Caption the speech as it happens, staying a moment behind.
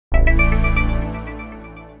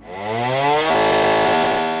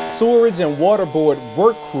Sewerage and Water Board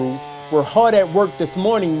work crews were hard at work this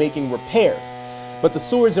morning making repairs. But the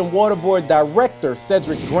Sewerage and Water Board Director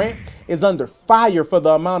Cedric Grant is under fire for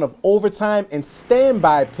the amount of overtime and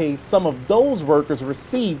standby pay some of those workers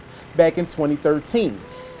received back in 2013.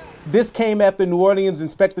 This came after New Orleans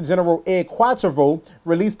Inspector General Ed Quatrevo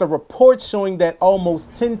released a report showing that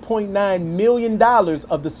almost $10.9 million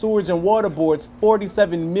of the Sewerage and Water Board's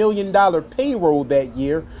 $47 million payroll that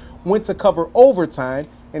year went to cover overtime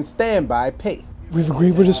and standby pay. We've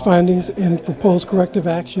agreed with his findings and proposed corrective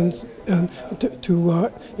actions and to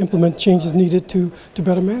implement changes needed to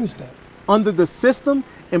better manage that. Under the system,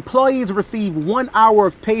 employees receive 1 hour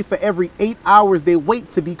of pay for every 8 hours they wait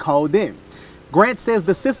to be called in. Grant says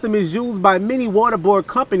the system is used by many water board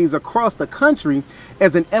companies across the country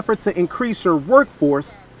as an effort to increase your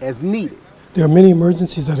workforce as needed. There are many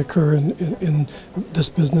emergencies that occur in this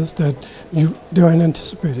business that they're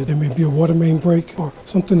unanticipated. There may be a water main break or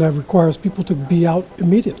something that requires people to be out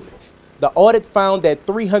immediately. The audit found that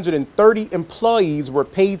 330 employees were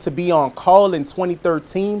paid to be on call in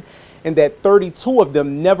 2013 and that 32 of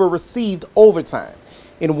them never received overtime.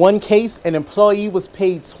 In one case, an employee was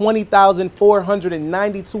paid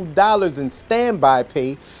 $20,492 in standby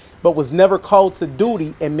pay, but was never called to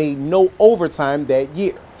duty and made no overtime that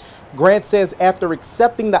year. Grant says after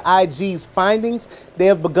accepting the IG's findings, they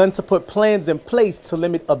have begun to put plans in place to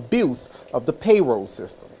limit abuse of the payroll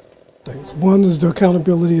system. One is the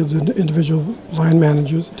accountability of the individual line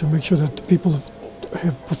managers to make sure that the people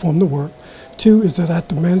have performed the work. Two is that at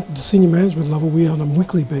the senior management level, we on a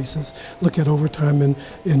weekly basis look at overtime and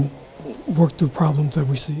work through problems that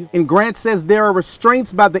we see. And Grant says there are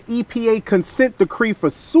restraints by the EPA consent decree for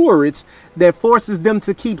sewerage that forces them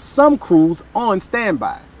to keep some crews on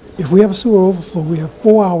standby. If we have a sewer overflow, we have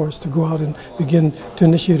 4 hours to go out and begin to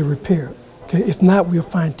initiate a repair. Okay? If not, we'll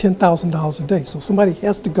fine $10,000 a day. So somebody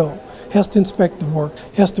has to go, has to inspect the work,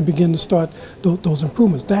 has to begin to start those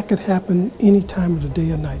improvements. That could happen any time of the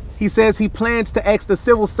day or night. He says he plans to ask the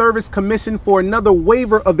Civil Service Commission for another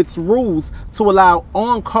waiver of its rules to allow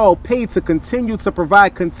on-call pay to continue to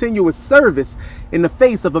provide continuous service in the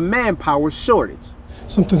face of a manpower shortage.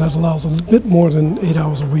 Something that allows a bit more than 8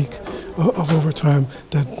 hours a week of overtime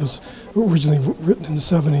that was originally written in the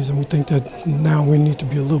 70s, and we think that now we need to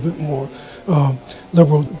be a little bit more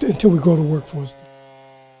liberal until we grow the workforce.